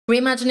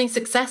Reimagining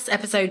Success,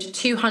 episode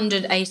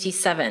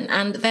 287.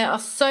 And there are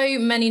so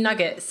many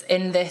nuggets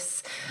in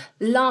this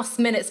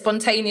last-minute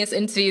spontaneous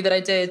interview that I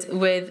did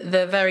with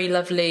the very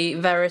lovely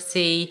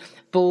Verity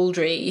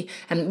Baldry.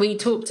 And we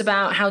talked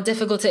about how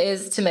difficult it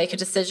is to make a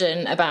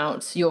decision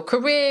about your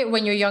career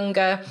when you're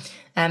younger,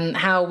 and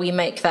how we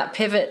make that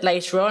pivot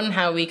later on,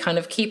 how we kind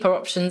of keep our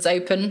options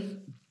open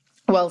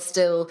while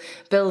still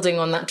building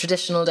on that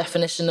traditional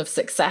definition of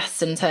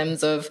success in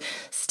terms of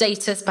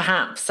status,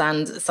 perhaps,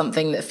 and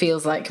something that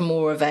feels like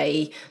more of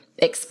a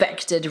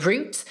expected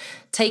route.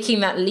 Taking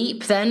that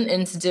leap then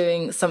into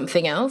doing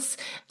something else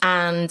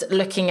and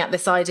looking at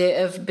this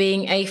idea of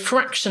being a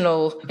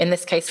fractional, in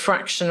this case,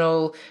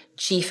 fractional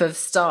chief of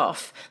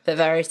staff that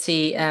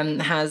Verity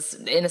has,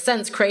 in a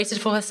sense,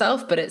 created for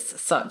herself, but it's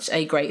such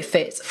a great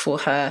fit for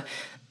her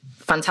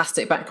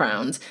fantastic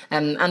background.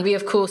 And we,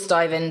 of course,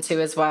 dive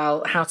into as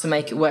well how to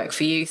make it work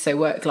for you. So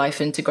work-life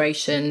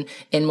integration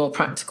in more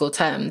practical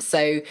terms.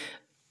 So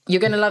you're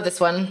going to love this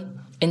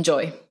one.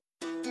 Enjoy.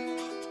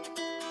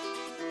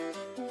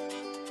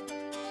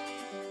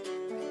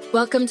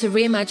 Welcome to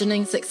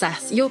Reimagining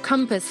Success, your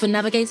compass for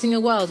navigating a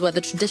world where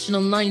the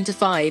traditional 9 to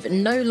 5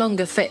 no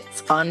longer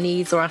fits our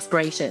needs or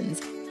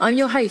aspirations. I'm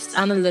your host,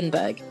 Anna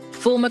Lundberg,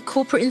 former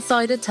corporate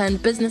insider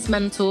turned business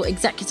mentor,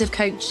 executive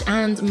coach,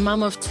 and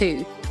mum of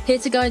 2. Here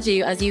to guide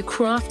you as you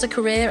craft a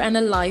career and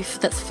a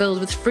life that's filled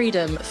with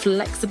freedom,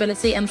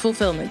 flexibility, and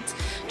fulfillment.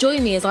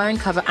 Join me as I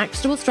uncover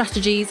actionable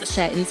strategies,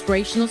 share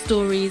inspirational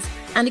stories,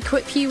 and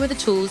equip you with the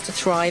tools to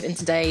thrive in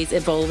today's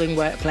evolving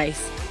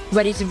workplace.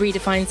 Ready to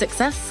redefine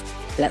success?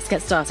 Let's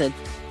get started.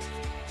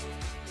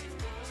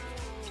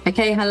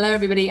 Okay, hello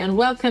everybody, and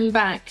welcome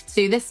back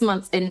to this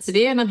month's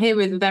interview. And I'm here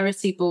with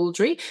Verity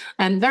Baldry.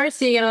 And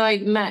Verity and I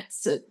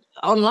met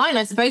online,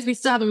 I suppose. We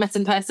still haven't met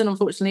in person,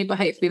 unfortunately, but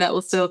hopefully that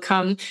will still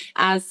come,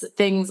 as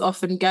things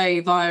often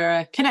go,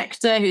 via a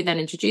connector who then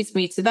introduced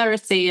me to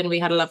Verity, and we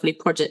had a lovely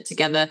project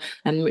together,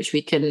 which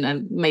we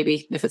can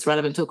maybe, if it's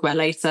relevant, talk about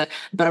later.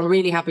 But I'm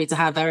really happy to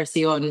have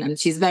Verity on, and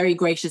she's very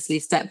graciously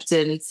stepped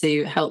in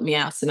to help me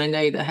out, and I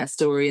know that her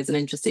story is an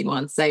interesting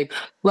one. So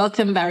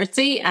welcome,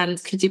 Verity,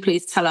 and could you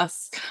please tell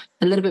us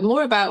a little bit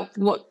more about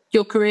what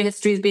your career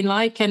history has been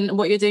like and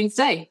what you're doing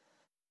today?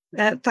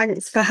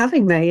 Thanks for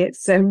having me.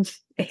 It's been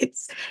a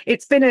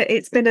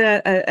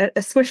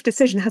swift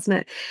decision,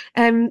 hasn't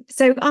it?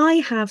 So I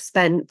have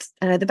spent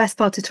the best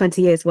part of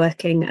 20 years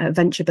working at a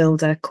venture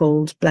builder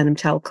called Blenheim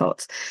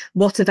Chalcot.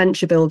 What a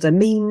venture builder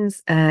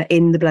means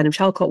in the Blenheim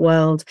Chalcot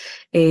world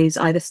is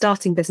either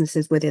starting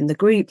businesses within the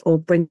group or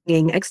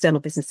bringing external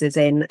businesses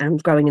in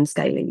and growing and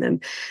scaling them.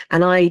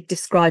 And I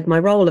described my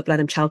role at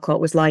Blenheim Chalcot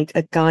was like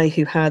a guy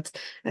who had,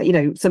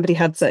 somebody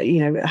had,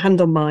 a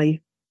hand on my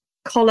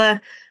collar,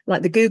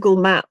 like the Google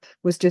map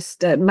was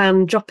just a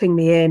man dropping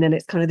me in, and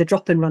it's kind of the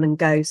drop and run and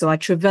go. So I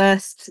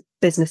traversed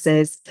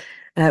businesses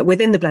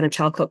within the Blenheim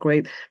Chalcot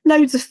group,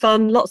 loads of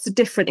fun, lots of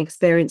different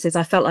experiences.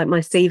 I felt like my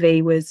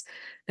CV was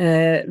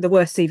the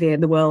worst CV in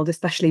the world,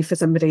 especially for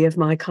somebody of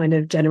my kind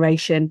of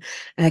generation,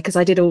 because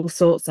I did all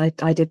sorts.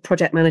 I did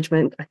project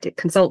management, I did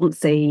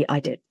consultancy,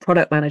 I did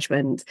product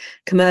management,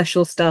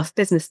 commercial stuff,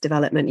 business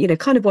development,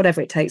 kind of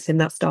whatever it takes in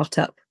that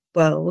startup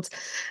world.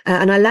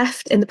 And I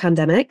left in the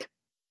pandemic.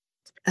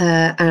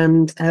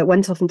 And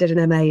went off and did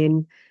an MA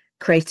in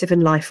creative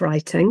and life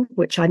writing,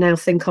 which I now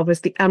think of as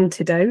the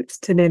antidote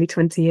to nearly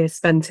 20 years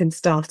spent in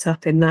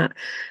startup in that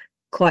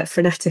quite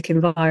frenetic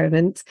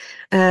environment.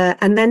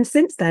 And then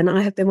since then,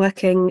 I have been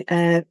working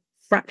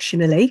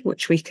fractionally,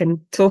 which we can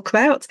talk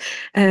about,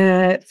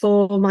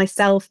 for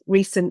myself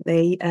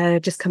recently,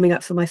 just coming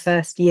up for my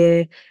first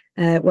year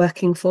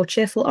working for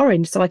Cheerful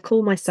Orange. So I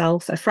call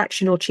myself a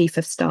fractional chief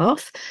of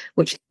staff,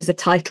 which is a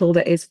title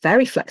that is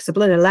very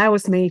flexible and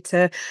allows me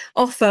to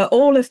offer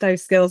all of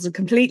those skills and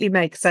completely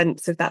make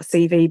sense of that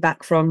CV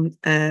back from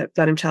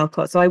Blenheim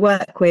Chalcot. So I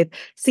work with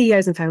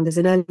CEOs and founders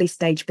in early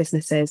stage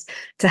businesses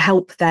to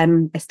help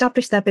them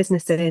establish their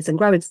businesses and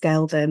grow and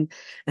scale them,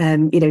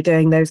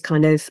 doing those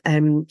kind of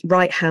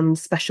right hand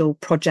special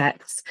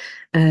projects,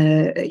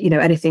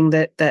 anything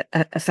that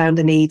a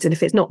founder needs. And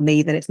if it's not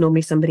me, then it's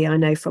normally somebody I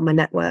know from my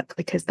network,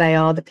 because they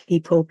are the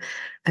people,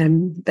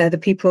 they're the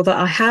people that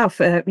I have,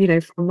 from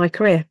my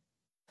career.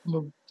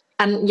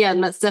 And yeah,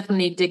 let's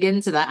definitely dig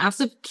into that. Out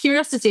of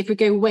curiosity, if we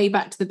go way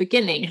back to the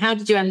beginning, how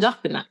did you end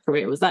up in that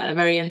career? Was that a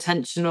very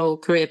intentional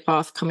career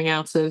path coming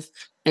out of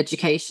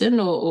education,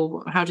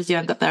 or how did you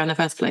end up there in the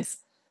first place?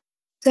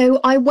 So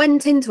I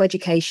went into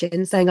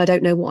education saying I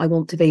don't know what I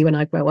want to be when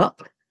I grow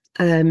up.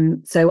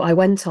 So I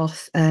went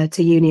off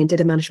to uni and did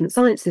a management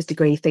sciences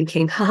degree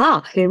thinking,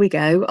 here we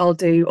go. I'll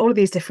do all of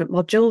these different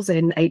modules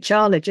in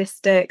HR,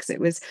 logistics. It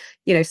was,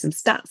 some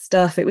stats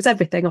stuff. It was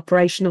everything,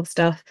 operational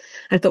stuff.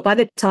 And I thought by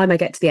the time I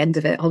get to the end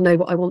of it, I'll know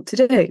what I want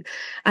to do.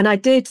 And I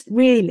did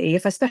really,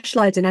 if I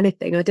specialised in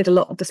anything, I did a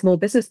lot of the small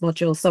business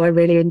modules. So I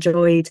really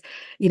enjoyed,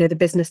 the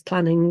business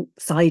planning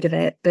side of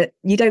it. But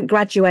you don't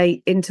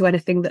graduate into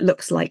anything that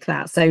looks like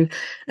that. So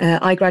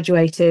I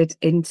graduated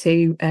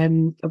into a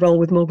role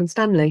with Morgan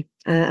Stanley.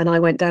 And I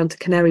went down to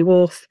Canary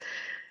Wharf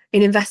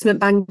in investment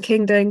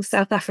banking doing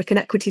South African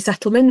equity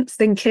settlements,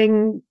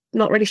 thinking,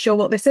 not really sure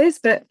what this is,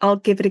 but I'll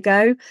give it a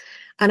go.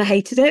 And I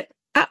hated it.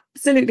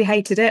 Absolutely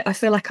hated it. I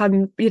feel like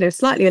I'm,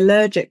 slightly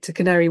allergic to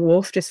Canary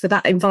Wharf just for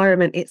that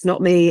environment. It's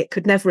not me. It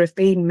could never have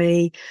been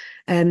me.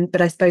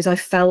 But I suppose I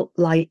felt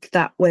like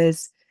that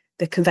was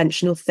the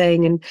conventional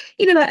thing. And,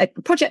 like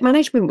project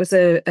management was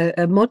a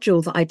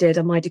module that I did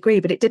on my degree,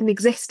 but it didn't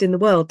exist in the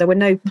world. There were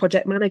no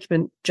project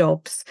management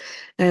jobs.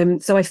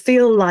 So I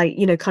feel like,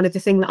 kind of the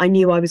thing that I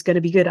knew I was going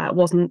to be good at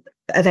wasn't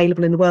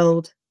available in the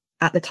world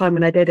at the time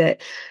when I did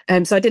it.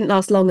 So I didn't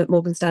last long at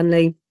Morgan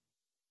Stanley.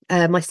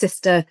 My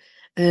sister,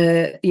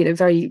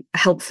 very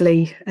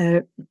helpfully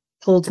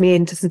pulled me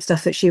into some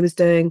stuff that she was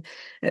doing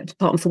at the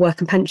Department for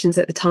Work and Pensions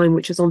at the time,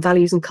 which was on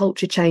values and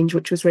culture change,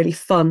 which was really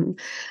fun.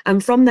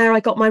 And from there,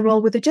 I got my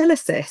role with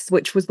Agilicis,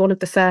 which was one of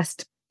the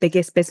first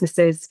biggest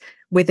businesses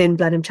within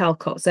Blenheim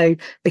Chalcot. So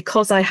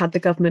because I had the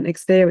government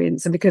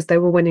experience and because they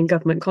were winning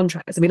government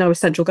contracts, I was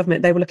central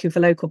government, they were looking for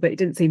local, but it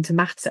didn't seem to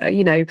matter.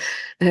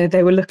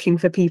 They were looking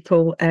for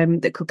people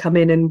that could come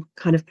in and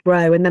kind of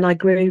grow. And then I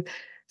grew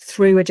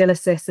through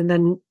Agilicis, and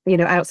then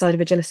outside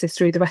of Agilicis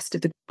through the rest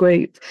of the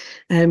group.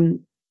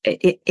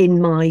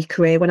 In my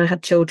career, when I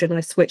had children,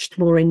 I switched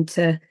more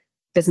into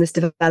business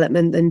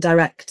development and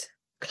direct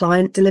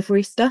client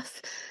delivery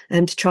stuff,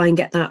 and to try and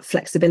get that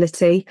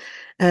flexibility,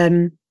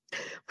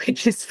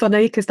 which is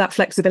funny because that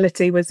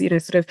flexibility was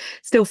sort of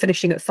still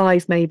finishing at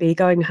 5, maybe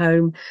going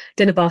home,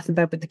 dinner, bath and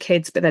bed with the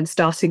kids, but then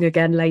starting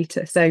again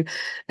later. So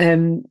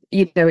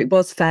it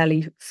was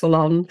fairly full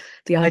on,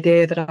 the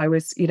idea that I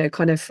was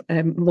kind of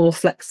more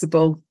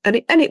flexible, and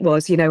it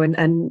was,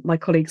 and my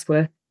colleagues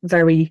were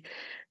very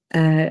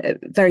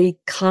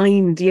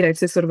kind,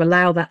 to sort of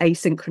allow that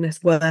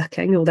asynchronous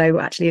working, although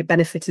actually it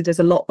benefited us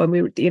a lot when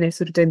we were,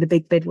 sort of doing the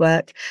big bid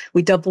work.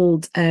 We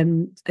doubled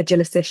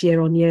Agilicis year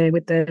on year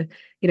with the,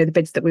 the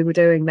bids that we were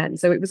doing then.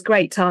 So it was a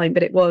great time,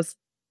 but it was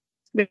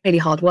really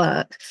hard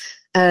work.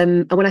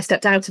 And when I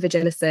stepped out of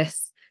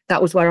Agilicis,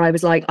 that was where I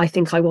was like, I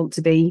think I want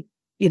to be,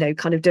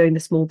 kind of doing the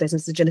small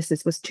business.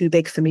 Agilicis was too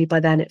big for me by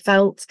then, it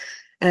felt.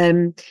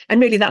 And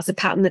really that's a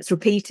pattern that's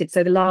repeated.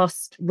 So the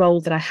last role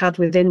that I had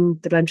within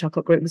the Blenheim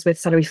Chalcot group was with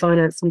salary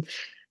finance. And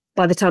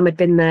by the time I'd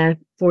been there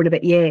 4 and a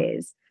bit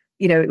years,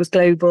 it was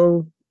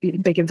global,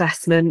 big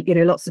investment,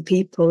 lots of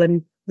people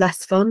and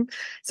less fun.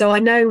 So I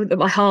know that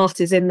my heart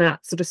is in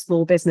that sort of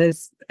small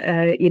business,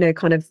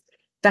 kind of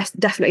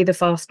definitely the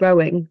fast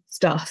growing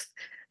stuff.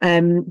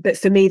 But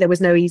for me, there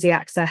was no easy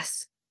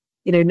access,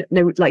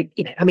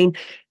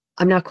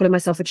 I'm now calling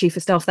myself a chief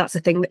of staff. That's a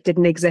thing that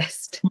didn't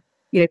exist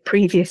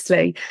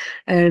previously.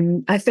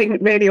 I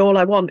think really all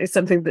I want is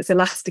something that's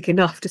elastic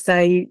enough to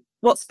say,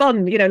 what's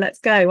fun, let's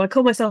go. I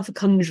call myself a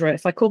conjurer.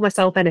 If I call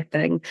myself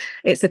anything,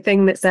 it's a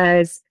thing that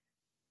says,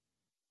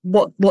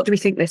 what do we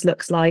think this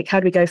looks like? How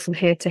do we go from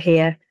here to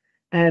here?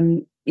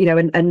 And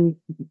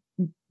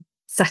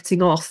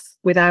setting off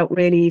without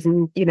really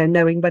even,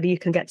 knowing whether you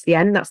can get to the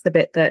end. That's the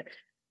bit that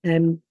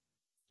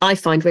I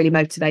find really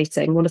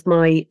motivating. One of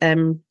my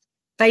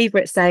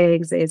favourite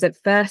sayings is, at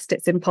first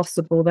it's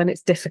impossible, then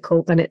it's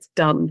difficult, then it's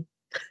done.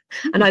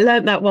 And I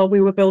learned that while we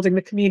were building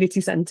the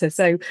community centre.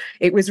 So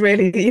it was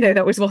really,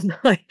 that was one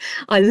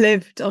I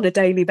lived on a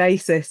daily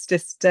basis.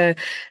 Just I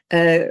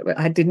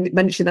didn't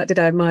mention that, did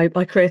I? My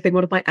career thing,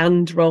 one of my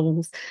and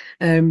roles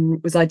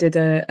was I did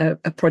a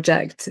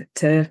project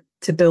to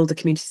build a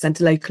community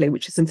centre locally,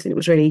 which is something that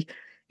was really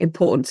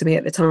important to me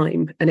at the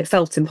time. And it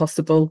felt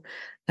impossible,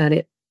 and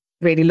it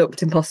really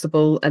looked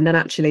impossible. And then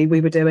actually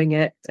we were doing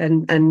it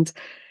and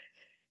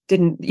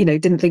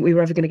didn't think we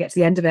were ever going to get to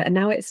the end of it. And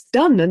now it's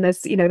done, and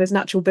there's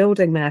natural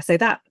building there. So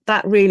that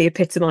really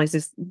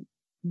epitomizes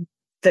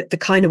the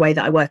kind of way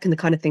that I work and the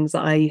kind of things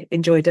that I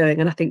enjoy doing.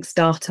 And I think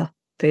startup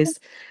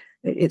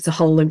it's a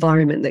whole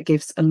environment that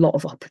gives a lot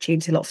of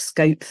opportunity, a lot of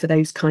scope for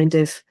those kind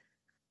of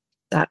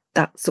that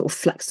sort of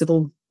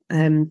flexible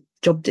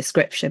job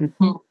description,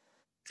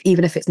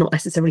 even if it's not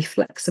necessarily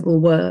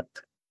flexible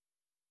work.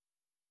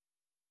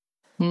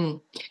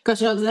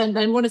 Gosh, I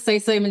want to say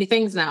so many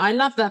things now. I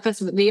love that, first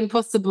of all, the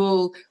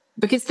impossible,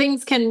 because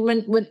things can,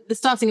 when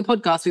starting a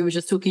podcast, we were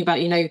just talking about,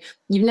 you've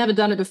never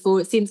done it before.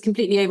 It seems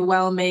completely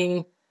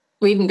overwhelming.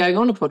 Or even going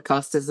on a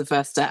podcast is the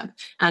first step.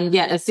 And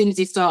yet, as soon as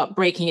you start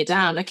breaking it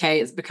down, okay,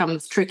 it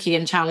becomes tricky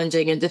and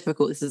challenging and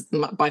difficult. This is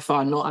by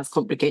far not as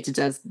complicated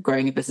as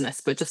growing a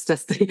business, but just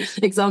as the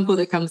example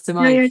that comes to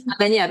mind.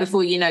 And then,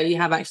 before you know, you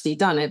have actually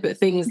done it. But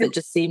things that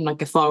just seem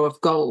like a far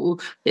off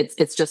goal,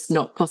 it's just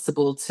not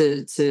possible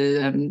to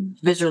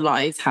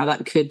visualize how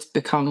that could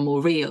become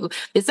more real.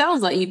 It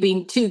sounds like you've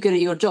been too good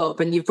at your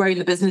job and you've grown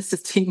the business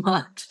just too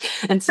much.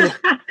 And to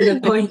the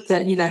point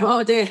that,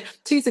 oh dear,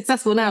 too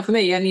successful now for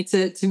me. I need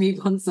to move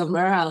on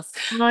somewhere else.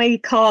 I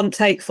can't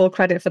take full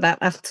credit for that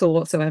at all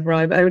whatsoever.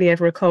 I'm only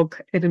ever a cog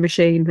in a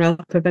machine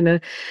rather than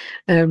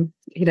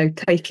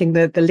taking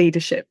the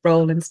leadership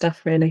role and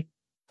stuff, really.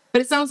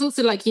 But it sounds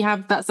also like you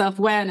have that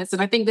self-awareness.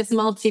 And I think this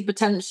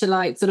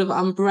multi-potentialite sort of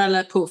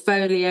umbrella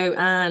portfolio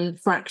and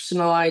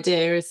fractional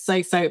idea is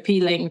so, so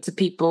appealing to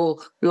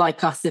people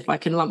like us, if I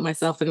can lump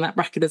myself in that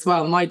bracket as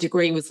well. My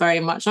degree was very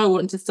much, I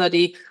want to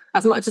study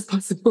as much as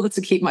possible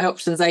to keep my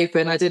options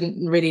open. I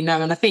didn't really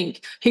know. And I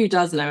think who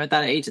does know at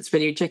that age? It's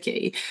really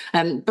tricky.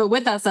 But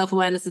with that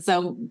self-awareness and so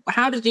on,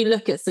 how did you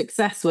look at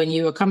success when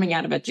you were coming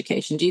out of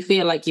education? Do you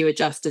feel like you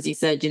adjust, as you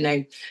said,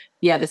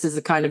 yeah, this is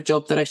the kind of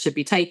job that I should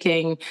be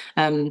taking?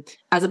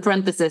 As a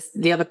parenthesis,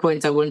 the other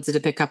point I wanted to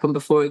pick up on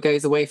before it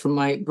goes away from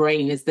my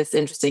brain is this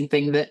interesting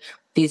thing that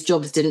these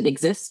jobs didn't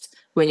exist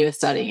when you were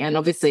studying. And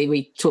obviously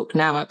we talk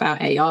now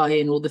about AI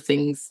and all the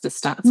things, the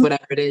stats,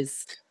 whatever it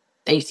is.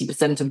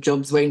 80% of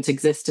jobs won't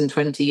exist in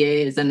 20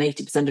 years and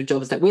 80% of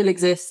jobs that will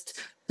exist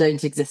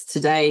don't exist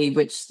today,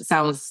 which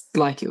sounds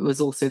like it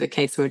was also the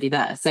case already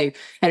there. So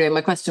anyway,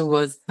 my question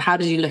was, how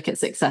did you look at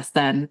success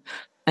then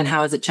and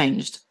how has it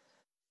changed?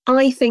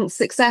 I think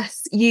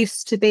success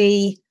used to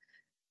be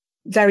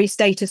very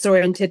status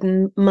oriented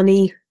and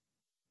money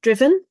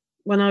driven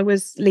when I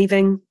was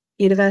leaving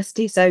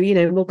university. So,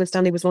 Morgan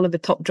Stanley was one of the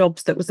top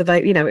jobs that was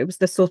available. It was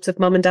the sort of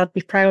mum and dad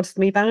be proud of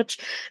me badge.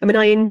 I mean,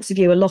 I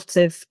interview a lot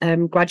of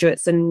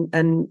graduates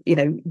and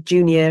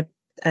junior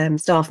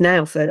staff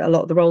now for a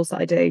lot of the roles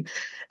that I do.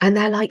 And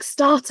they're like,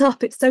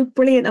 startup, it's so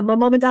brilliant. And my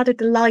mum and dad are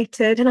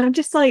delighted. And I'm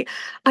just like,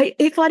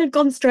 if I'd have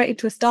gone straight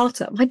into a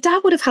startup, my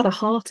dad would have had a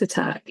heart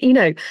attack.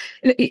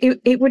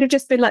 It would have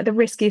just been like the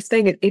riskiest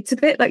thing. It's a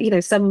bit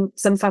like, some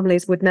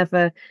families would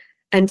never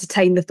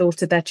entertain the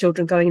thought of their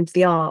children going into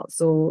the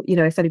arts, or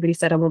if anybody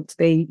said I want to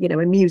be a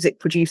music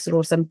producer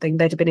or something,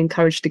 they'd have been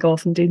encouraged to go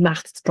off and do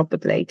maths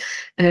probably.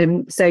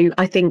 So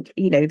I think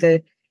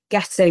the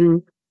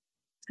getting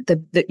the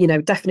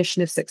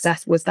definition of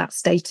success was that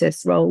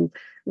status role,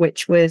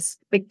 which was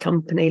big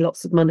company,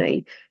 lots of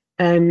money,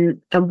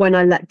 and when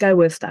I let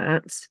go of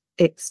that,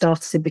 it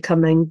started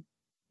becoming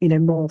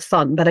more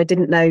fun. But I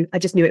didn't know, I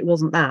just knew it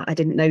wasn't that. I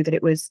didn't know that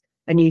it was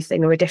a new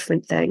thing or a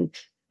different thing.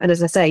 And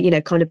as I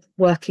say, kind of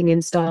working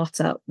in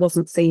startup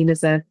wasn't seen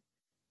as the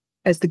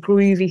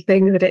groovy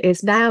thing that it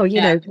is now.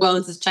 Well,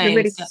 it's changed. They're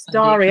really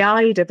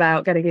starry-eyed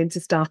about getting into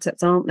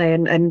startups, aren't they?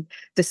 And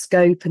the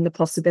scope and the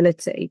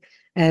possibility.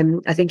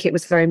 I think it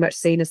was very much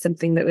seen as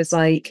something that was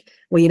like,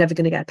 well, you're never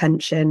going to get a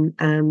pension,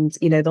 and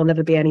there'll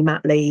never be any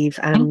mat leave,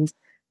 and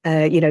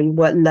you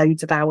work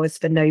loads of hours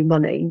for no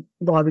money.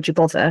 Why would you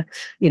bother?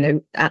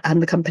 And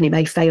the company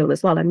may fail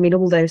as well. I mean,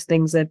 all those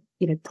things are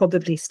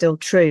probably still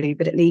true,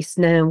 but at least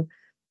now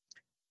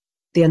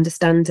the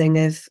understanding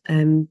of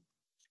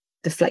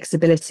the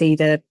flexibility,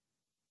 the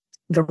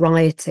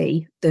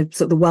variety, the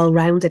sort of the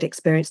well-rounded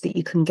experience that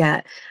you can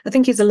get, I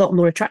think is a lot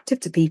more attractive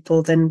to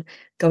people than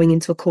going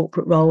into a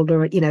corporate role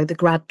or the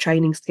grad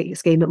training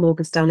scheme at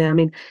Morgan Stanley. I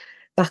mean,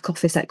 back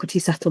office equity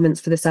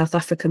settlements for the South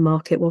African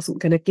market wasn't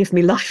going to give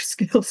me life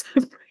skills,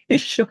 I'm pretty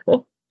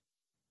sure.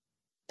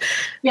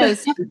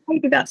 Yes.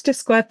 Maybe that's just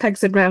square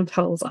pegs and round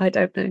holes. I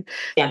don't know.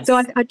 Yes. So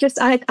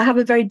I have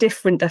a very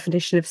different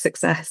definition of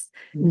success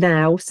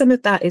now. Some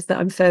of that is that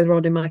I'm further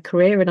on in my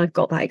career and I've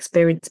got that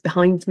experience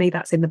behind me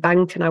that's in the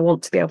bank, and I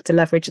want to be able to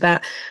leverage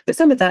that. But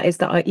some of that is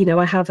that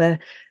I have a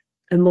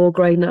more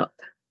grown up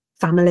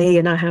family,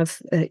 and I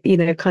have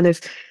kind of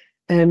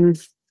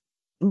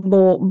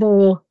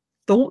more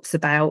thoughts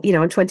about.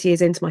 I'm 20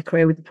 years into my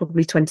career with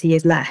probably 20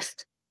 years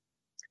left.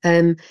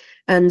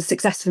 And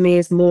success for me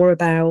is more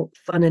about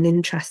fun and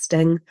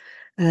interesting.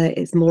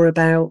 It's more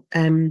about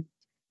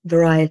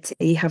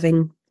variety,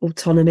 having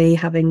autonomy,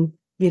 having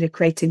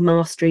creating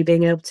mastery,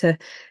 being able to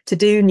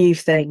do new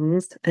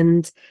things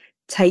and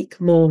take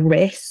more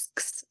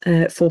risks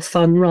for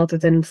fun rather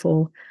than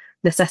for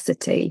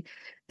necessity.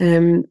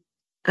 And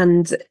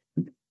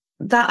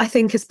that, I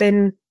think, has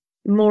been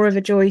more of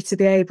a joy to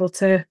be able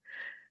to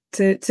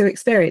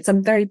experience.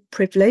 I'm very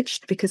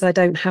privileged because I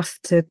don't have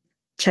to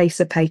chase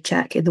a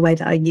paycheck in the way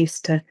that I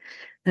used to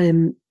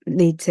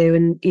need to,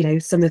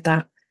 and some of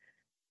that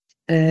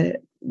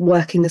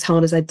working as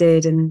hard as I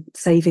did and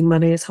saving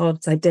money as hard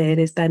as I did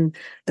is then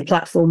the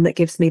platform that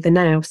gives me the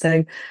now.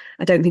 So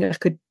I don't think I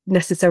could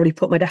necessarily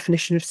put my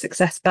definition of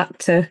success back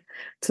to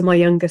my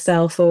younger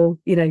self, or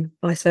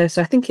vice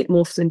versa. I think it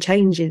morphs and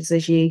changes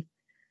as you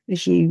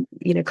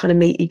kind of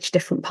meet each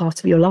different part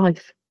of your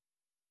life.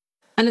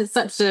 And it's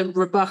such a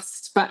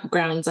robust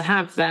background to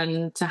have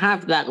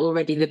that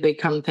already, the big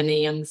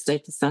company and the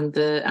status and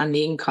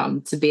the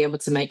income to be able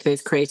to make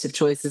those creative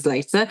choices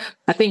later.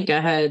 I think I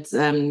heard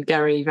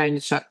Gary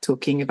Vaynerchuk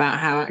talking about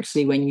how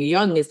actually when you're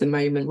young is the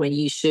moment when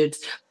you should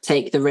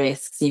take the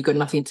risks. You've got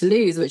nothing to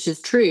lose, which is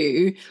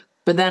true.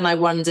 But then I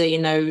wonder,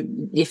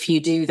 if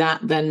you do that,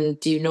 then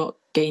do you not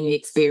gain the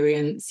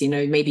experience?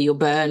 Maybe you're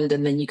burned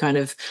and then you kind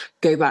of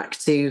go back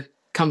to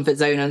comfort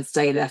zone and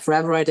stay there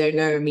forever. I don't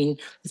know. I mean,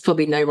 there's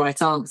probably no right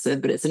answer,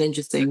 but it's an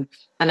interesting.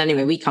 And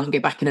anyway, we can't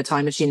go back in a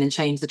time machine and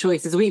change the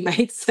choices we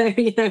made. So,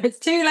 it's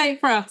too late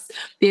for us.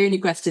 The only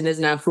question is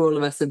now for all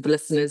of us and for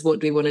listeners, what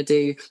do we want to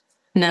do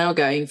now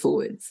going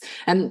forwards?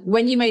 And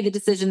when you made the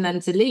decision then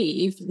to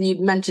leave, you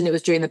mentioned it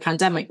was during the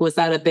pandemic. Was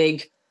that a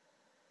big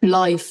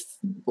life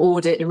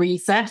audit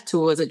reset,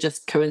 or was it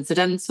just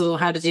coincidental?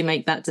 How did you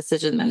make that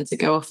decision then to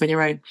go off on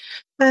your own?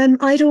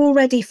 I'd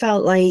already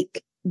felt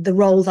like the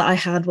role that I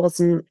had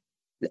wasn't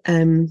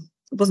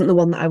the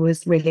one that I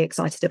was really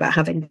excited about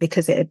having,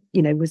 because it,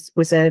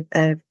 was a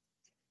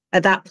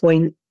at that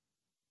point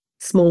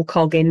small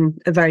cog in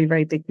a very,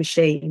 very big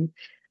machine.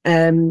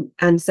 And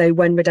so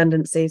when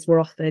redundancies were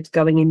offered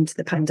going into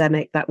the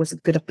pandemic, that was a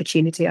good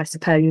opportunity, I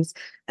suppose.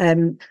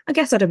 I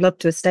guess I'd have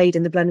loved to have stayed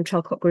in the Blenheim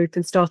Chalcot group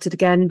and started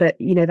again, but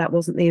that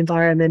wasn't the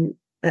environment,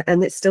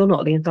 and it's still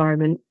not the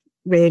environment,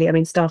 really. I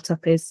mean,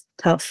 startup is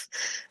tough.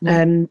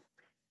 And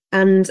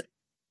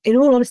in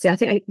all honesty, I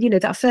think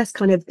that first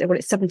kind of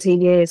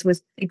 17 years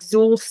was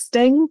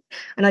exhausting,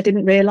 and I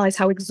didn't realise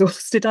how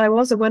exhausted I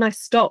was. And when I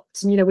stopped,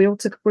 we all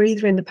took a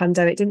breather in the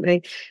pandemic, didn't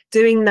we?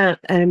 Doing that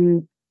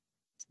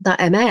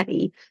MA,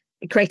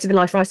 creative and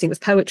life writing, was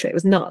poetry. It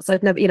was nuts.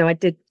 I'd never, I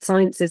did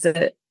sciences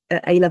at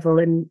A level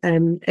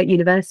and at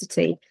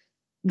university.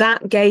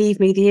 That gave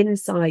me the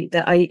insight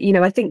that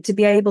I think to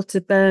be able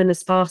to burn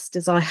as fast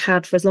as I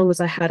had for as long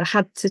as I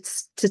had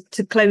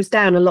to close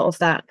down a lot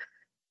of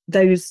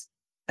those.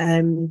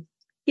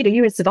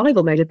 You're in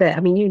survival mode a bit. I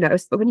mean,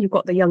 but when you've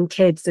got the young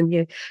kids and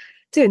you're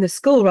doing the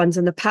school runs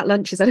and the packed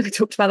lunches, I know we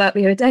talked about that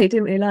the other day,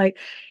 didn't we? Like,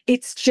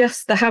 it's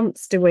just the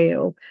hamster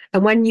wheel.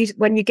 And when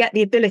you get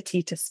the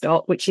ability to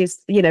stop, which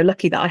is,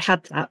 lucky that I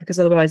had that, because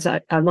otherwise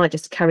I might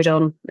just have carried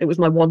on. It was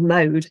my one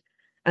mode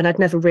and I'd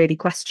never really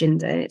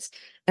questioned it.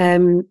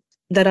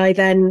 That I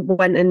then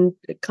went and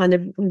kind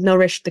of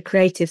nourished the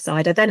creative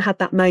side. I then had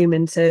that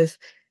moment of,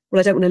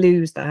 well, I don't want to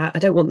lose that. I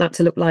don't want that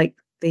to look like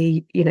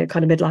the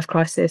kind of midlife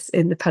crisis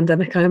in the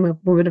pandemic. I'm a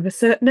woman of a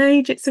certain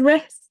age, it's a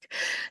risk,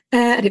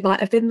 and it might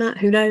have been that,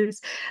 who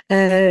knows,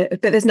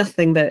 but there's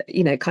nothing that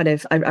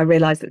I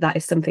realized that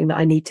is something that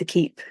I need to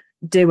keep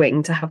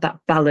doing to have that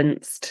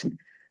balanced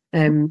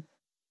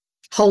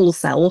whole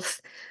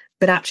self.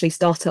 But actually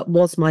startup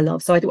was my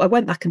love, so I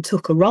went back and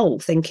took a role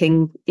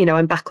thinking,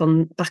 I'm back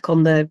on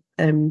the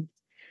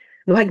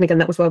wagon again.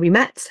 That was where we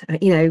met,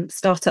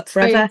 startup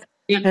forever.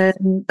 Yeah.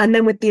 And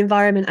then with the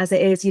environment as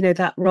it is,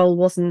 that role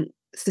wasn't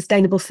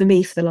sustainable for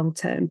me for the long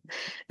term,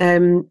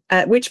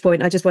 at which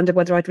point I just wondered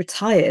whether I'd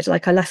retired.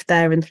 Like, I left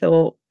there and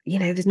thought,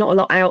 there's not a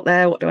lot out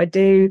there, what do I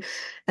do?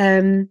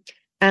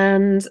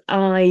 And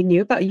I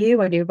knew about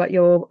you, I knew about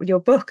your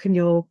book and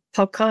your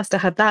podcast. I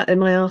had that in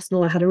my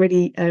arsenal. I had a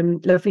really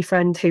lovely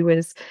friend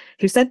who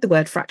said the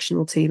word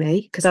fractional to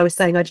me, because I was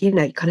saying,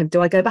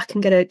 do I go back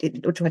and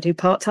or do I do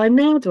part-time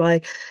now? Do I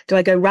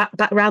go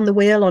back around the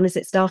wheel on, is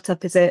it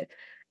startup, is it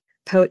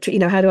poetry,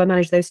 how do I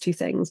manage those two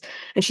things?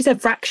 And she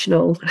said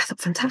fractional, and I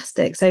thought,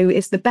 fantastic. So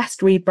it's the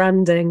best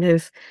rebranding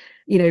of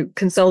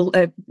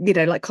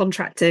like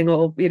contracting,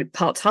 or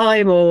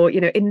part-time, or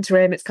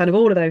interim. It's kind of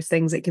all of those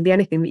things. It can be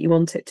anything that you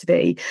want it to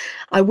be.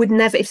 I would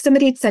never, if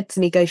somebody had said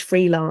to me go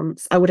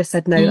freelance, I would have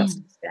said no, that's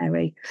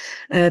scary.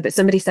 But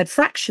somebody said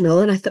fractional,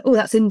 and I thought, oh,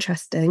 that's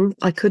interesting,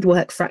 I could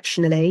work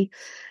fractionally.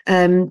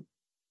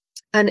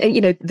 And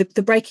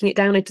the breaking it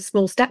down into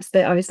small steps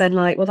bit, I was then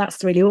like, well,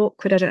 that's really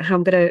awkward. I don't know how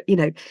I'm going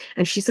to,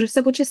 and she sort of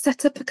said, well, just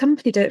set up a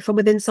company, do it from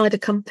within inside a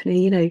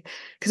company,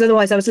 because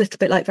otherwise I was a little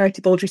bit like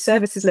Verity Baldry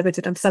Services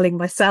Limited. I'm selling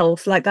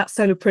myself, like that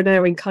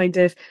solopreneuring kind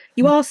of,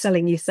 you are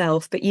selling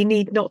yourself, but you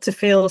need not to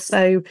feel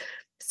so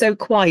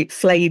quite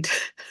flayed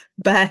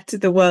bare to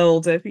the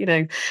world of,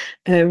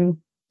 the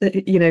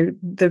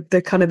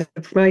kind of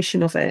the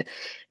promotion of it.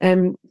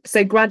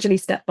 So gradually,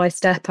 step by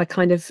step, I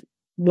kind of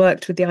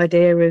worked with the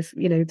idea of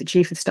the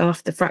chief of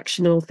staff, the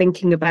fractional,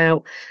 thinking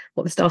about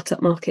what the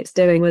startup market's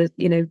doing, where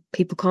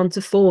people can't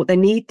afford, they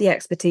need the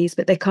expertise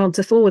but they can't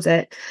afford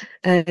it,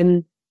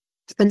 and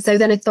so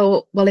then I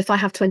thought, well, if I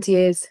have 20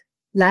 years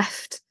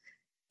left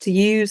to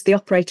use the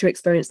operator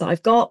experience that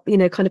I've got,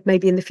 kind of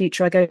maybe in the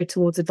future I go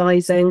towards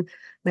advising,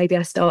 maybe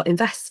I start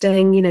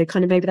investing,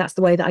 kind of maybe that's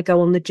the way that I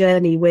go on the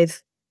journey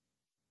with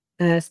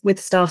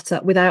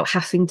startup, without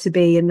having to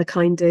be in the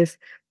kind of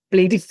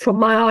bleeding from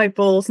my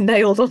eyeballs,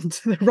 nailed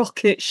onto the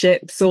rocket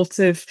ship sort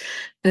of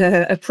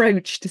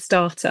approach to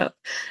startup.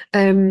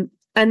 And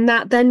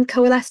that then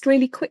coalesced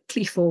really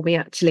quickly for me,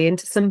 actually,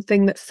 into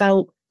something that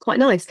felt quite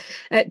nice.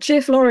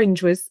 Cheerful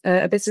Orange was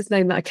a business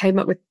name that I came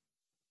up with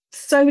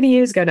so many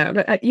years ago now.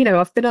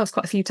 I've been asked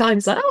quite a few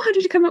times, like, oh, how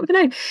did you come up with the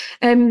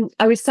name?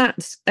 I was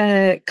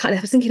I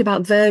was thinking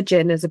about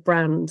Virgin as a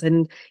brand,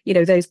 and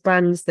those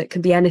brands that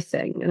can be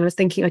anything, and I was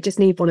thinking I just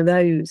need one of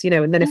those,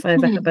 and then if I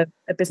ever have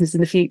a business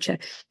in the future.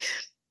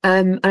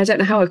 I don't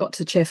know how I got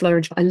to Cheerful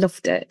Orange, but I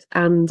loved it,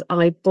 and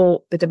I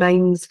bought the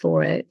domains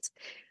for it.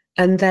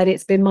 And then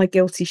it's been my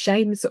guilty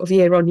shame sort of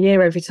year on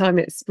year, every time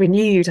it's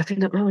renewed. I've been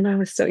like, oh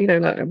no, so,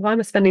 like, why am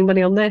I spending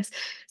money on this?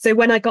 So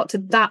when I got to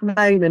that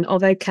moment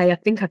of, okay, I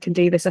think I can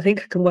do this. I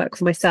think I can work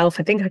for myself.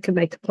 I think I can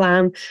make a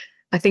plan.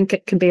 I think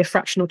it can be a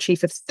fractional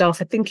chief of staff.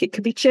 I think it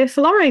could be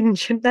Cheerful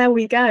Orange. And there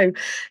we go.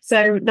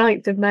 So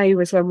 9th of May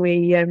was when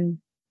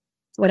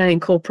when I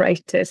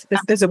incorporated.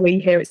 There's a we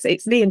here.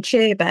 It's me and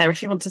Cheer Bear,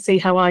 if you want to see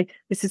how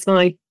this is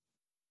my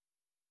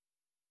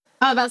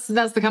Oh, that's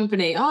the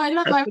company. Oh, I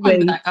That's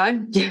remember that guy.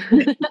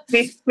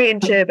 me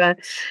and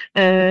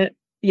Chirba.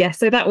 Yeah,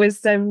 so that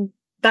was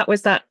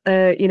that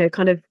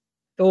kind of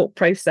thought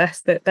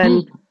process that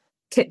then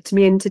tipped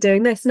me into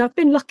doing this. And I've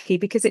been lucky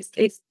because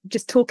it's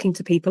just talking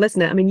to people,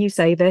 isn't it? I mean, you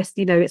say this,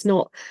 it's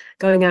not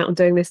going out and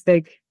doing this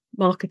big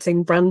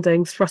marketing,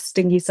 branding,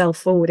 thrusting yourself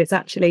forward. It's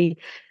actually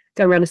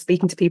going around and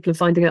speaking to people and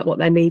finding out what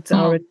their needs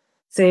are and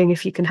seeing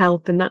if you can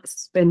help. And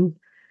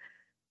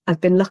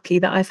I've been lucky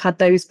that I've had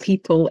those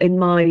people in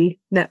my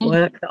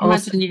network that are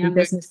starting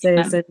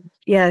businesses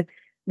and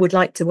would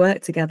like to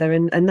work together,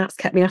 and that's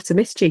kept me out of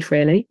mischief,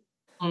 really.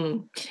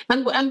 And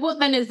what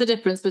then is the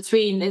difference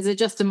between, is it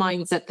just a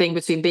mindset thing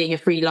between being a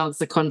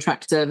freelancer,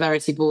 contractor,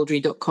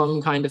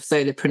 veritybaldry.com kind of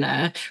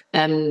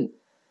solopreneur?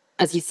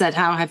 As you said,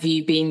 how have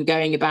you been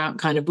going about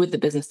kind of with the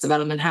business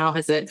development? How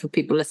has it, for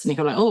people listening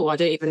who are like, oh, I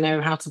don't even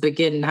know how to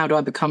begin. How do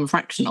I become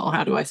fractional?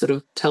 How do I sort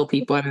of tell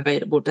people I'm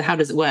available? How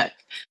does it work?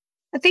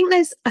 I think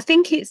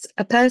it's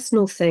a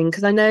personal thing,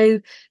 because I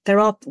know there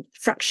are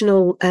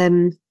fractional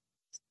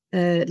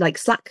like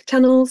Slack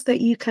channels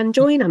that you can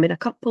join. I'm in a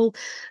couple.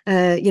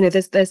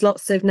 There's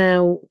lots of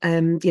now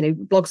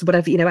blogs or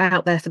whatever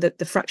out there for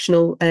the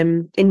fractional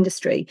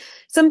industry.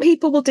 Some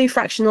people will do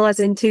fractional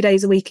as in 2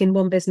 days a week in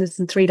one business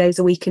and 3 days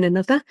a week in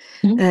another.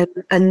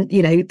 And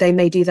they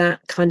may do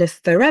that kind of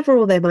forever,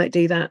 or they might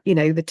do that,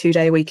 the 2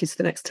 day a week is for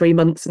the next 3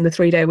 months and the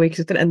 3 day a week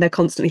is and they're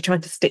constantly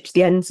trying to stitch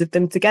the ends of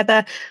them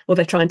together, or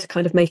they're trying to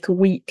kind of make a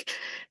week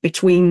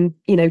between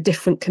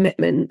different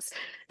commitments.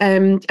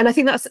 And I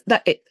think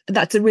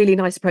that's a really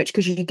nice approach,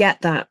 because you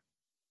get that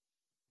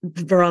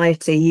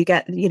variety. You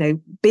get,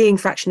 being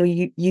fractional,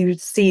 you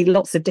see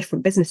lots of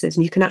different businesses,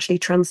 and you can actually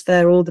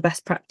transfer all the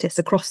best practice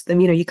across them.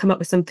 You come up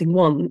with something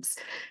once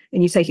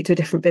and you take it to a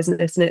different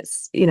business, and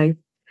it's,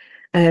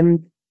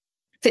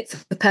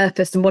 fits the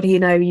purpose. And what do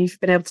you know? You've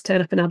been able to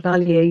turn up and add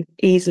value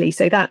easily.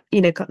 So that,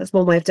 that's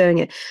one way of doing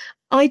it.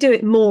 I do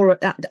it more,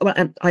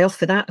 and I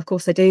offer that, of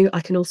course I do.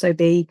 I can also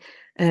be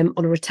on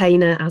a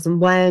retainer as and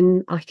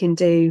when. I can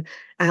do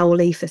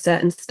hourly for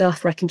certain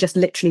stuff, or I can just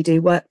literally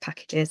do work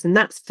packages. And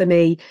that's, for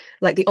me,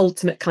 like the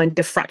ultimate kind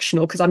of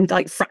fractional, because I'm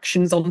like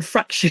fractions on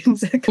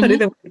fractions, kind of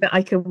the way that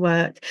I can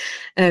work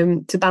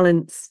to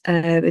balance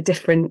the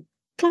different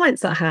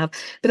clients that I have.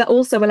 But that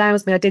also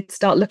allows me, I did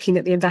start looking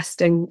at the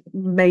investing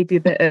maybe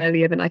a bit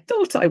earlier than I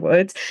thought I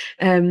would,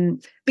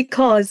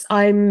 because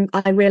I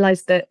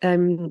realized that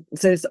so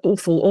there's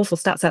awful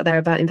stats out there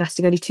about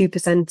investing. Only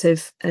 2%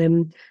 of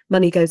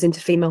money goes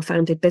into female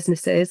founded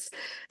businesses.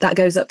 That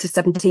goes up to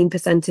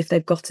 17% if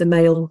they've got a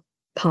male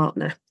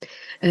partner.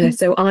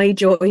 So I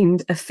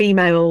joined a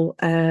female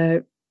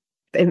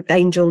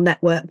angel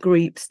network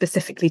group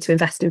specifically to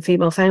invest in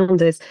female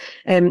founders,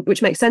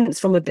 which makes sense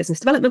from a business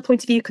development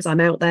point of view, because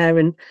I'm out there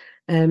and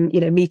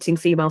meeting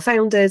female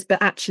founders.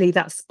 But actually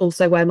that's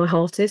also where my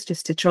heart is,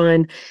 just to try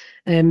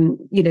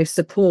and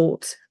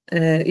support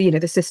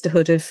the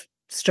sisterhood of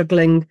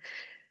struggling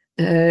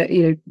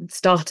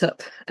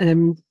startup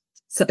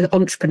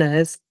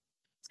entrepreneurs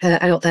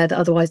out there that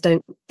otherwise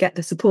don't get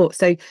the support.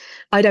 So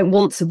I don't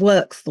want to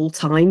work full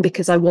time,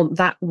 because I want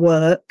that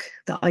work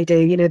that I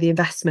do, the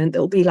investment, that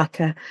will be like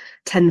a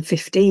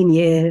 10-15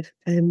 year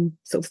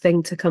sort of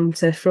thing to come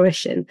to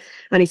fruition.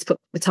 I need to put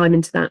the time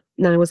into that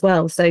now as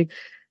well. So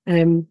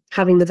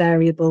having the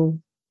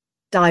variable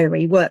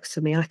diary works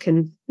for me. I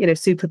can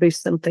super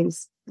boost some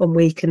things one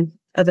week and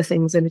other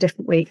things in a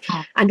different week,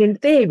 and in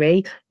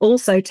theory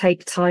also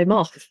take time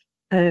off.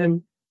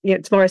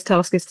 Tomorrow's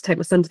task is to take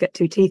my son to get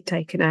 2 teeth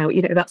taken out.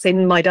 That's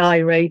in my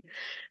diary,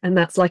 and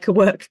that's like a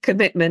work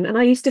commitment. And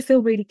I used to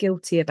feel really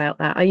guilty about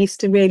that. I used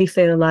to really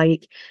feel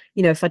like,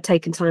 if I'd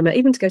taken time out,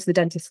 even to go to the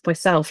dentist for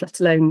myself, let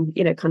alone,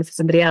 kind of for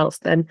somebody else,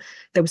 then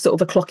there was sort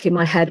of a clock in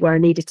my head where I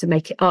needed to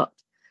make it up.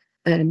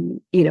 And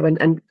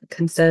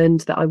concerned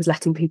that I was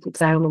letting people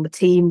down on the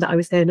team that I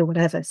was in or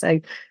whatever. So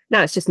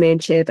now it's just me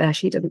and Cheer Bear.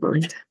 She doesn't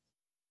mind.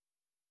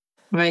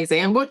 Amazing.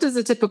 And what does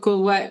a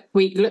typical work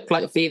week look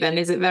like for you then?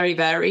 Is it very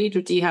varied,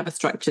 or do you have a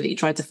structure that you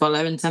try to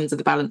follow in terms of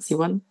the balance you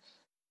want?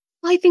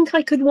 I think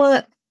I could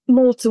work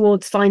more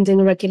towards finding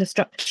a regular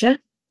structure.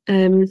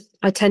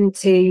 I tend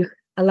to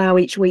allow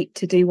each week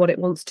to do what it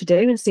wants to do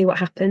and see what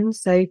happens.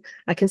 So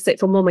I can sit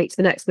from one week to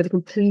the next with a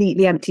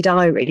completely empty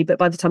diary, but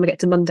by the time I get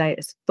to Monday,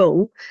 it's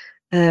full.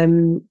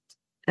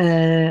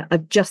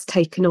 I've just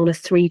taken on a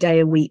 3 day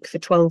a week for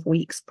 12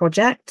 weeks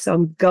project. So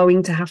I'm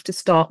going to have to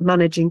start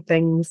managing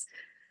things,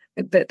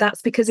 but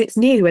that's because it's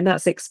new and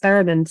that's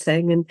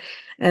experimenting.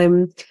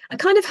 And I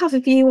kind of have a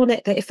view on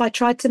it that if I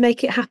tried to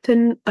make it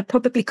happen, I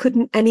probably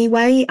couldn't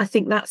anyway. I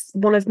think that's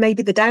one of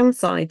maybe the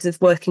downsides of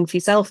working for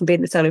yourself and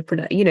being the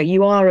solopreneur.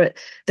 You are at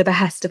the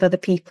behest of other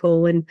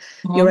people, and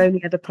you're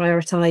only ever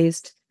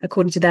prioritized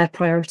according to their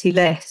priority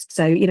list.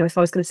 So, if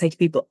I was going to say to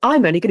people,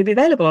 I'm only going to be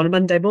available on a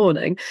Monday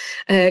morning,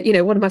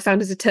 one of my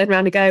founders would turn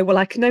around and go, well,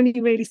 I can only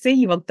really see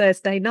you on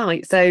Thursday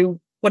night. So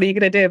what are you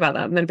going to do about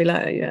that? And then be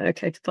like, oh, yeah,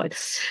 okay, fine.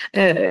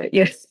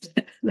 Yes,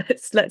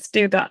 let's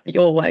do that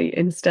your way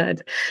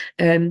instead.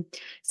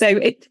 So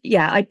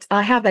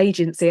I have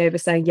agency over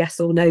saying yes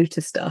or no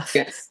to stuff.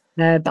 Yes.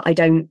 but I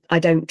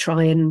don't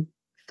try and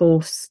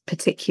force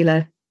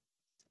particular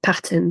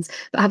patterns.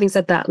 But having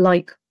said that,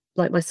 like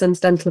my son's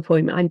dental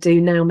appointment, I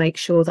do now make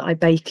sure that I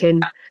bake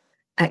in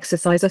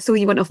exercise. I saw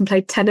you went off and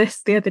played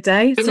tennis the other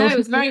day. I know,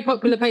 it's a very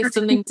popular post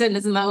on LinkedIn,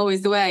 isn't that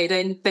always the way?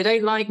 They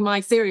don't like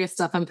my serious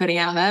stuff I'm putting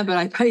out there, but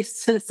I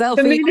post a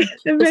selfie.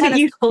 The minute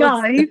you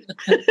Skype,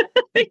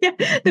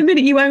 yeah, the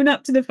minute you own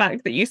up to the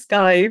fact that you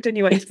Skyped and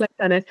you went to play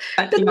tennis.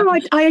 But no,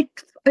 I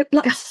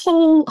like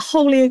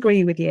wholly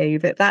agree with you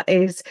that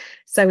is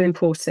so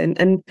important.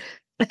 And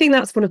I think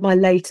that's one of my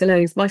later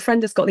learnings. My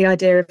friend has got the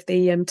idea of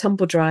the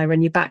tumble dryer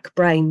in your back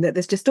brain, that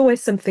there's just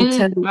always something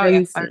turning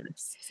over.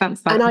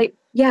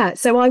 And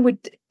so I would,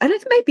 and I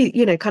think maybe,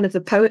 you know, kind of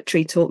the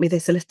poetry taught me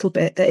this a little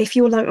bit, that if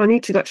you're like, I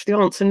need to get to the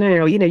answer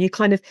now, you know, you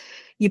kind of,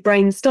 your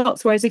brain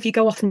stops. Whereas if you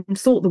go off and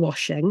sort the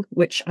washing,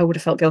 which I would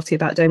have felt guilty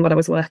about doing when I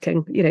was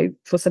working, you know,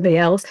 for somebody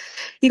else,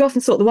 you go off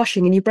and sort the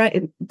washing and your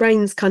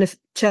brain's kind of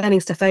churning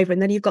stuff over,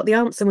 and then you've got the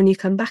answer when you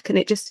come back, and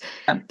it just,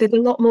 there's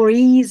a lot more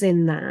ease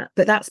in that.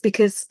 But that's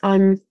because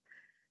I'm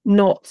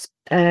not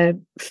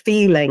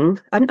feeling,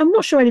 I'm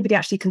not sure anybody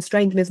actually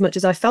constrained me as much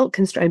as I felt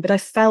constrained, but I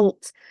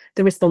felt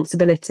the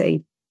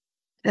responsibility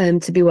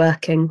to be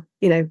working,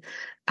 you know,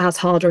 as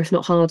harder, if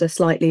not harder,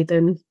 slightly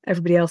than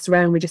everybody else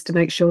around me, just to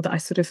make sure that I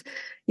sort of,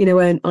 you know,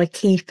 earned my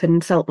keep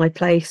and felt my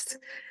place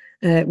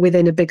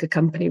within a bigger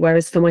company.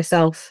 Whereas for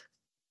myself,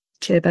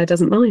 Cheer Bear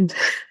doesn't mind.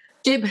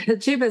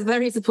 Cheer Bear's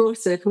very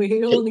supportive.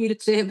 We all need a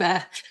Cheer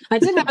Bear. I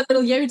did have a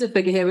little Yoda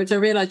figure here, which I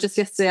realised just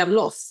yesterday I've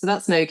lost, so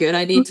that's no good.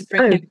 I need to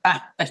bring it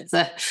back.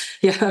 But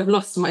yeah, I've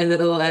lost my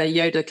little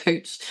Yoda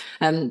coach.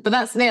 But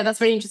that's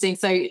very interesting.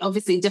 So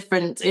obviously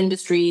different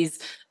industries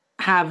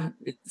have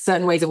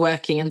certain ways of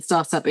working, and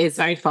startup is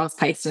very fast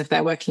paced, and if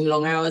they're working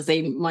long hours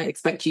they might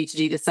expect you to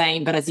do the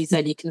same, but as you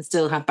said, you can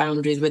still have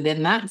boundaries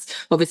within that.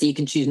 Obviously you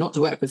can choose not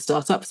to work with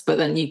startups, but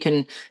then you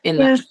can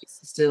that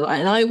still,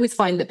 and I always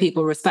find that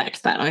people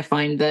respect that. I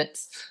find that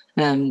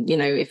you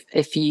know,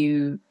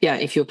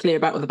 if you're clear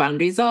about what the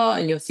boundaries are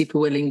and you're super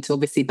willing to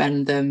obviously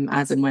bend them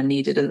as and when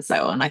needed and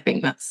so on, I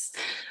think that's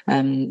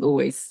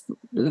always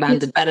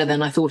landed better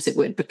than I thought it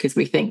would, because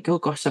we think, oh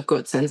gosh, I've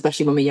got to, and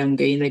especially when we're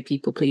younger, you know,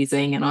 people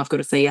pleasing and I've got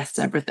to say yes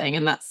to everything,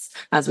 and that's,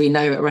 as we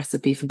know, a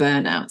recipe for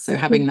burnout. So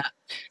having that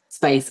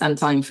space and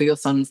time for your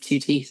son's 2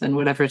 teeth and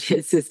whatever it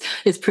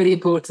is pretty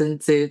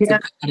important to put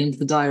that into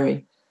the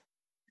diary.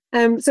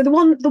 So the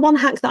one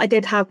hack that I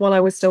did have while I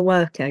was still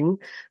working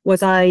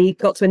was I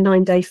got to a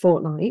 9-day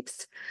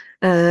fortnight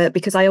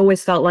because I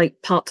always felt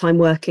like part-time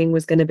working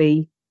was going to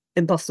be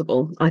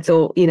impossible. I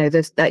thought, you know,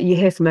 that you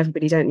hear from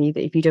everybody, don't you,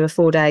 that if you do a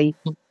 4-day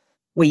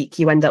week,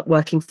 you end up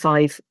working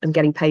 5 and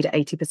getting paid at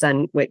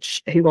 80%,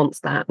 which who wants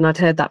that? And I'd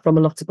heard that from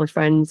a lot of my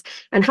friends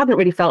and hadn't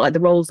really felt like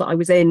the roles that I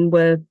was in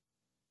were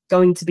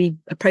going to be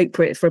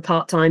appropriate for a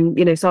part-time,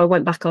 you know, so I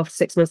went back after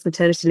 6 months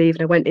maternity leave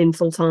and I went in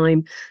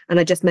full-time and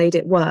I just made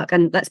it work.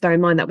 And let's bear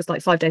in mind that was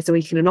like 5 days a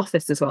week in an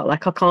office as well.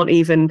 Like I can't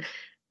even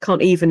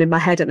in my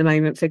head at the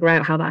moment figure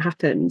out how that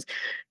happened.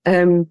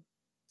 But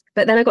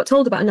then I got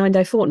told about a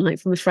 9-day fortnight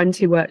from a friend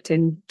who worked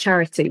in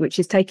charity, which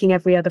is taking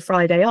every other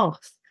Friday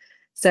off.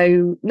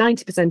 So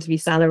 90% of your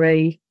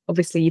salary,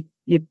 obviously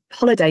your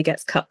holiday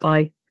gets cut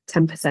by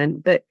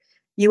 10%, but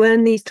you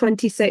earn these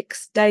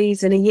 26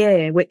 days in a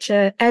year, which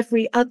are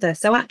every other.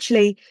 So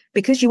actually,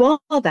 because you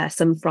are there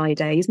some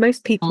Fridays,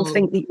 most people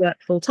think that you work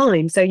full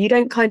time. So you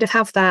don't kind of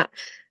have that,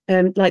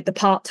 like the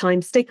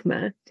part-time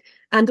stigma.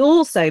 And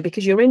also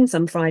because you're in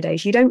some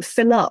Fridays, you don't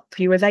fill up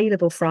your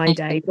available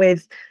Friday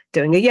with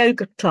doing a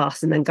yoga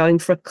class and then going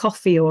for a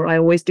coffee, or I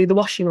always do the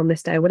washing on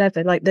this day or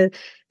whatever. Like the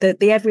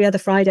every other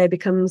Friday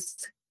becomes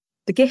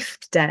the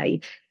gift day.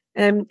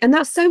 And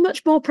that's so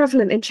much more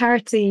prevalent in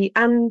charity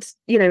and,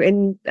 you know,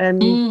 in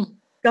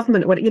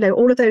government, you know,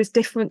 all of those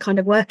different kind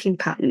of working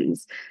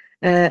patterns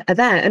are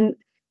there. And,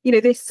 you know,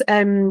 this,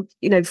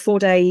 you know,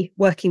 4-day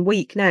working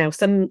week now,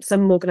 some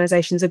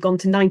organisations have gone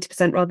to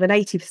 90% rather than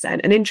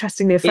 80%. And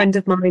interestingly, a friend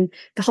of mine,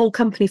 the whole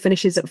company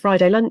finishes at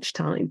Friday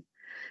lunchtime.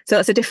 So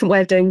that's a different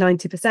way of doing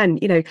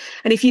 90%, you know.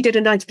 And if you did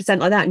a 90%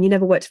 like that and you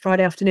never worked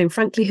Friday afternoon,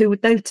 frankly, who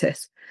would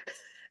notice?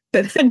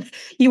 But then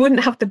you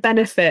wouldn't have the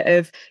benefit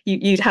of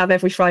you'd have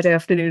every Friday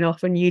afternoon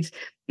off, and you'd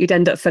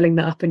end up filling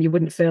that up, and you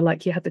wouldn't feel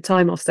like you had the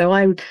time off.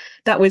 So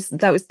that was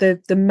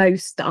the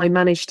most that I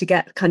managed to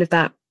get, kind of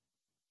that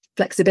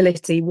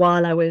flexibility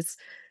while I was,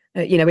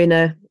 you know, in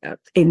a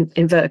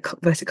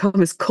inverted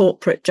commas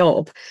corporate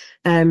job,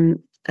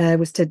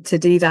 was to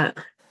do that.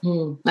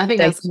 I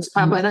think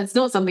that's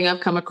not something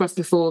I've come across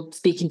before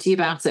speaking to you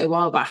about it a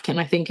while back, and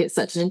I think it's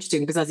such an interesting,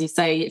 because as you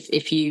say,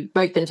 if you,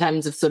 both in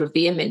terms of sort of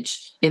the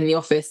image in the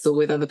office or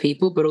with other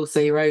people, but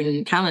also your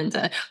own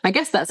calendar, I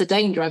guess that's a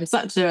danger. I'm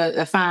such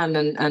a fan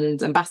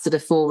and ambassador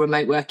for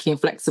remote working and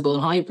flexible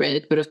and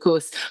hybrid, but of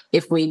course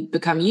if we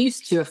become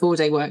used to a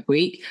 4-day work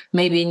week,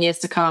 maybe in years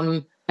to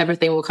come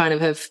everything will kind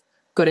of have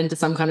got into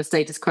some kind of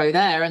status quo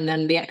there, and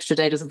then the extra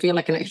day doesn't feel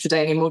like an extra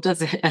day anymore,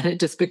 does it? And it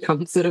just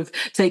becomes sort of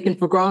taken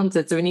for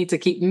granted. So we need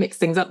to mix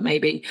things up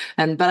maybe.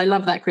 But I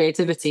love that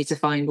creativity to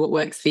find what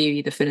works for you,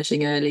 either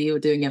finishing early or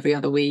doing every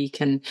other week.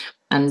 And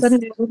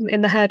suddenly I wasn't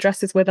in the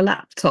hairdressers with a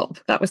laptop.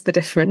 That was the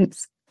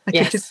difference. I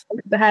could just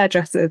the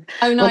hairdressers.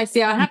 Oh, nice.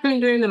 Yeah, I have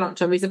been doing the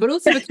laptop recently, but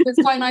also because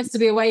it's quite nice to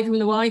be away from the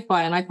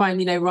Wi-Fi, and I find,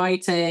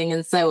 writing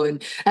and so on.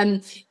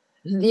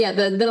 Yeah,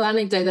 the little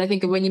anecdote that I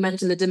think of when you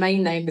mentioned the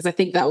domain name, because I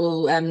think that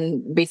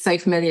will be so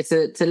familiar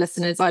to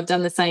listeners. I've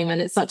done the same,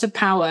 and it's such a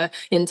power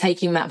in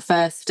taking that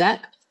first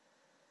step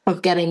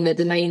of getting the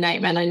domain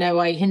name. And I know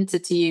I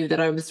hinted to you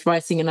that I was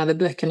writing another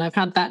book, and I've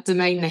had that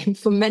domain name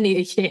for many a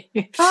year.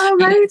 Oh,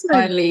 amazing. It's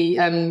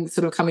finally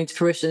sort of coming to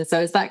fruition. So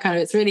it's that kind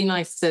of, it's really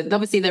nice to,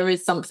 obviously there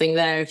is something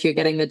there if you're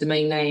getting the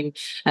domain name.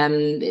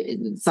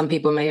 Some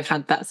people may have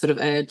had that sort of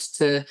urge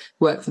to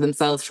work for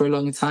themselves for a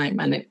long time,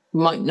 and it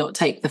might not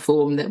take the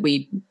form that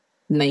we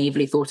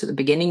naively thought at the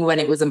beginning when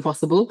it was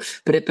impossible,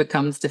 but it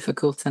becomes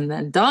difficult and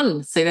then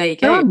done. So there you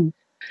go.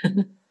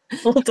 Done.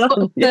 All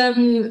done.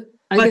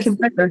 Work in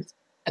progress.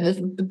 And there's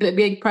a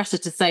big pressure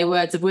to say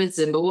words of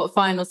wisdom, but what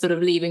final sort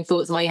of leaving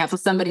thoughts might you have for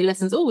somebody who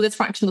listens? Oh, this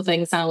fractional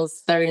thing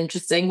sounds very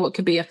interesting. What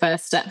could be a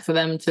first step for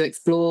them to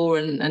explore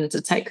and to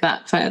take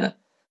that further?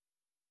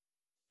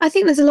 I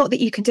think there's a lot that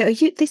you can do.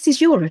 This is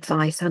your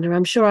advice, Anna.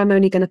 I'm sure I'm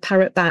only going to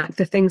parrot back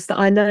the things that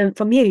I learned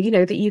from you.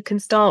 That you can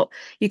start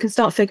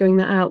figuring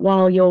that out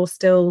while you're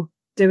still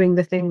doing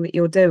the thing that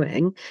you're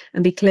doing,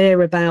 and be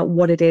clear about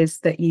what it is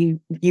that you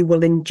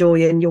will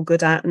enjoy and you're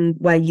good at, and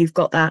where you've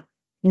got that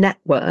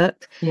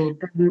network.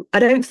 I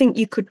don't think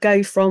you could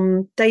go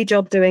from day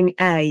job doing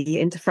A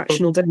into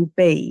fractional doing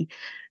B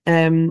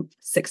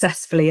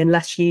successfully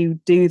unless you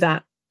do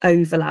that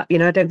overlap.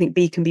 I don't think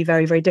B can be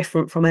very, very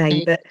different from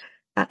A, but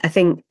I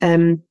think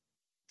I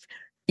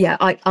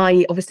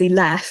obviously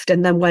left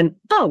and then went,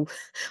 oh,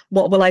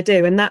 what will I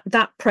do? And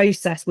that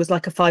process was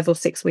like a 5 or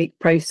 6 week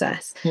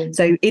process.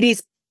 So it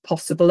is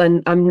possible,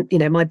 and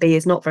my B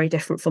is not very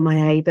different from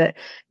my A, but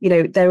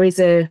there is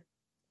a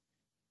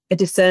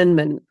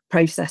discernment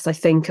process, I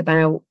think,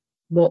 about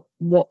what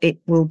it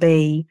will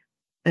be,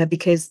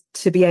 because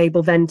to be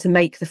able then to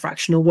make the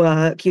fractional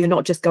work, you're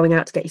not just going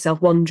out to get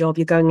yourself one job,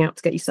 you're going out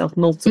to get yourself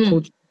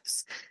multiple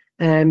jobs,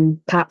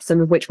 perhaps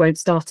some of which won't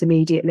start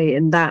immediately,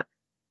 and that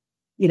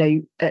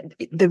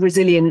the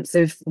resilience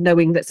of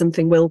knowing that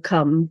something will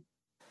come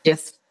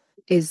is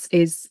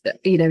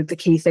the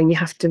key thing. You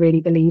have to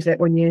really believe it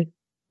when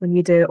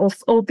you do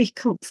it, or be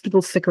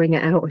comfortable figuring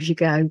it out as you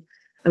go.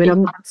 I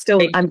mean,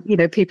 I'm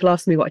people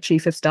ask me what a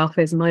chief of staff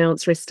is, and my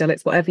answer is still,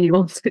 it's whatever you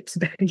want it to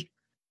be.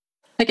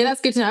 Okay,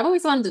 that's good to know. I've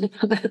always wondered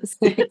about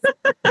that.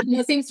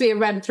 There seems to be a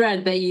red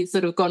thread that you've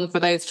sort of gone for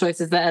those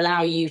choices that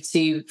allow you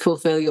to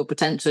fulfill your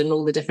potential in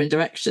all the different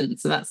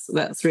directions. So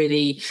that's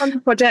really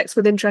fun projects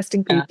with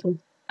interesting people.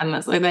 And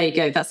that's there you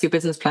go. That's your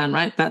business plan,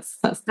 right? That's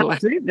the way.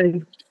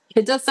 Absolutely.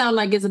 It does sound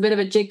like it's a bit of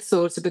a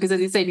jigsaw, because as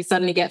you say, you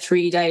suddenly get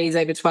 3 days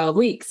over 12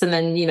 weeks, and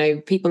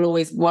then, people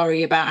always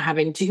worry about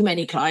having too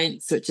many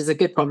clients, which is a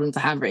good problem to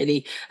have,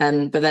 really.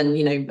 But then,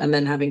 and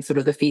then having sort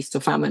of the feast or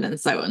famine and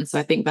so on. So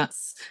I think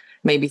that's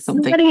maybe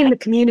something. Getting in the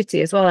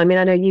community as well. I mean,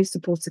 I know you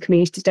support the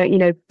community, don't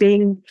you?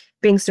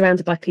 Being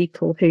surrounded by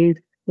people who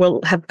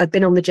will have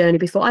been on the journey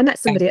before. I met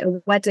somebody at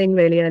a wedding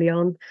really early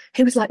on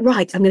who was like,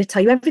 right, I'm going to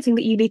tell you everything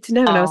that you need to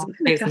know. And I was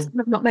like,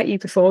 I've not met you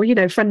before,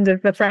 friend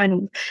of a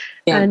friend.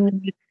 Yeah.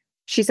 And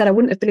she said, I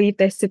wouldn't have believed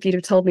this if you'd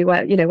have told me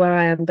where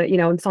I am. But,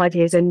 I'm 5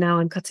 years in now,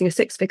 I'm cutting a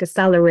 6-figure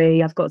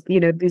salary. I've got,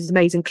 these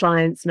amazing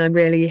clients, and I'm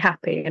really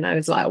happy. And I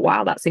was like,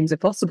 wow, that seems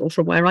impossible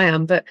from where I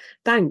am. But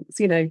thanks,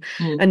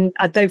 And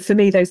for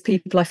me, those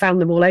people, I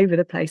found them all over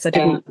the place. I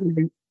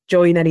didn't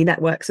join any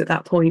networks at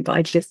that point, but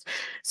I just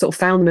sort of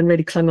found them and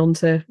really clung on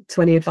to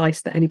any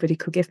advice that anybody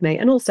could give me.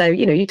 And also,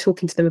 you're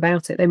talking to them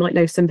about it. They might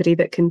know somebody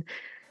that can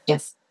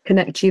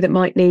connect you, that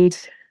might need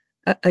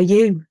a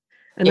you.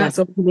 And that's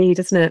all you need,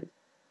 isn't it?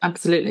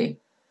 Absolutely.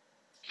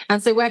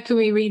 And so where can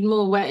we read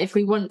more? Where, if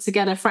we want to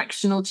get a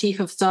fractional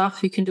chief of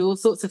staff who can do all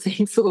sorts of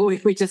things, or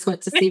if we just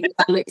want to see what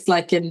that looks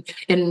like in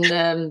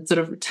sort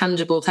of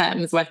tangible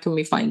terms, where can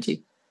we find you?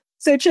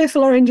 So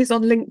Cheerful Orange is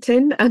on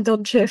LinkedIn and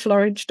on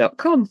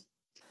cheerfulorange.com.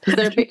 Is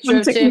there a picture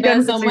of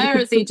Cheerbear somewhere, or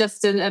is he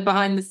just a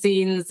behind the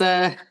scenes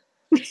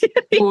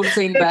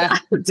sporting bear?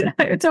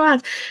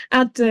 To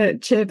add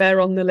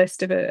Cheerbear on the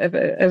list of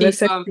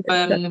chief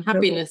of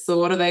happiness, or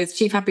what are those,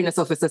 chief happiness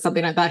officer,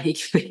 something like that he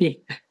could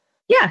be.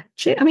 Yeah,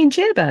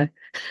 Cheerbear.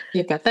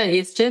 You've got that.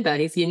 He's Cheerbear.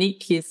 He's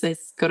unique. He's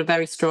got a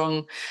very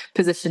strong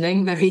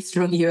positioning, very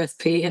strong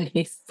USP, and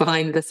he's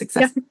behind the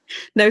success. Yeah,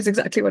 knows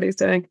exactly what he's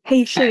doing.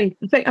 He, she.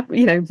 I think,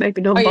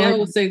 maybe not. Oh, yeah,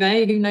 also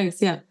they. Who knows?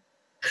 Yeah.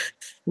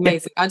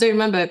 Amazing. I don't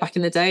remember back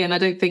in the day, and I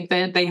don't think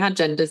they had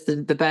genders,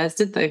 the bears,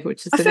 did they?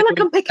 Which is, I feel like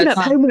I'm picking up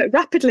homework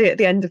rapidly at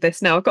the end of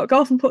this now. I've got to go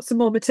off and put some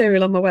more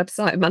material on my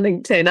website and my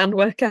LinkedIn and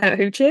work out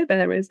who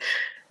Cheerbear is.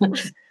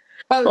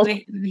 Well,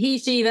 he,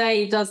 she,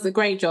 they does a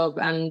great job,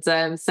 and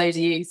so do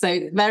you.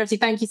 So, Verity,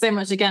 thank you so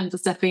much again for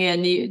stepping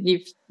in.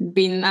 You've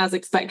been, as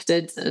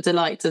expected, a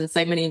delight, and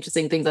so many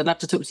interesting things. I'd love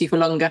to talk to you for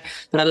longer,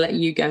 but I'll let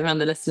you go around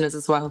the listeners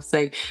as well.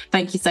 So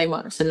thank you so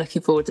much, and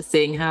looking forward to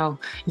seeing how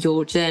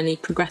your journey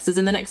progresses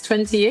in the next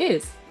 20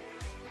 years.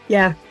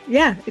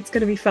 Yeah, it's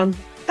going to be fun.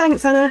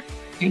 Thanks, Anna.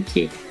 Thank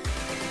you.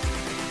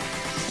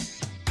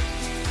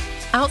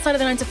 Outside of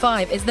the 9 to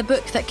 5 is the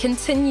book that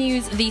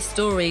continues the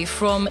story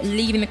from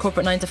leaving the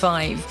corporate 9 to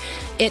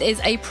 5. It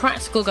is a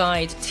practical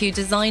guide to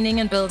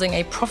designing and building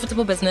a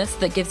profitable business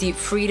that gives you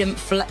freedom,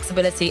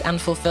 flexibility, and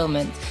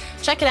fulfillment.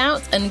 Check it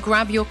out and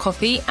grab your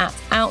copy at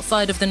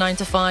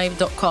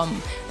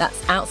outsideofthe9to5.com.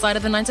 That's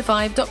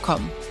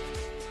outsideofthe9to5.com.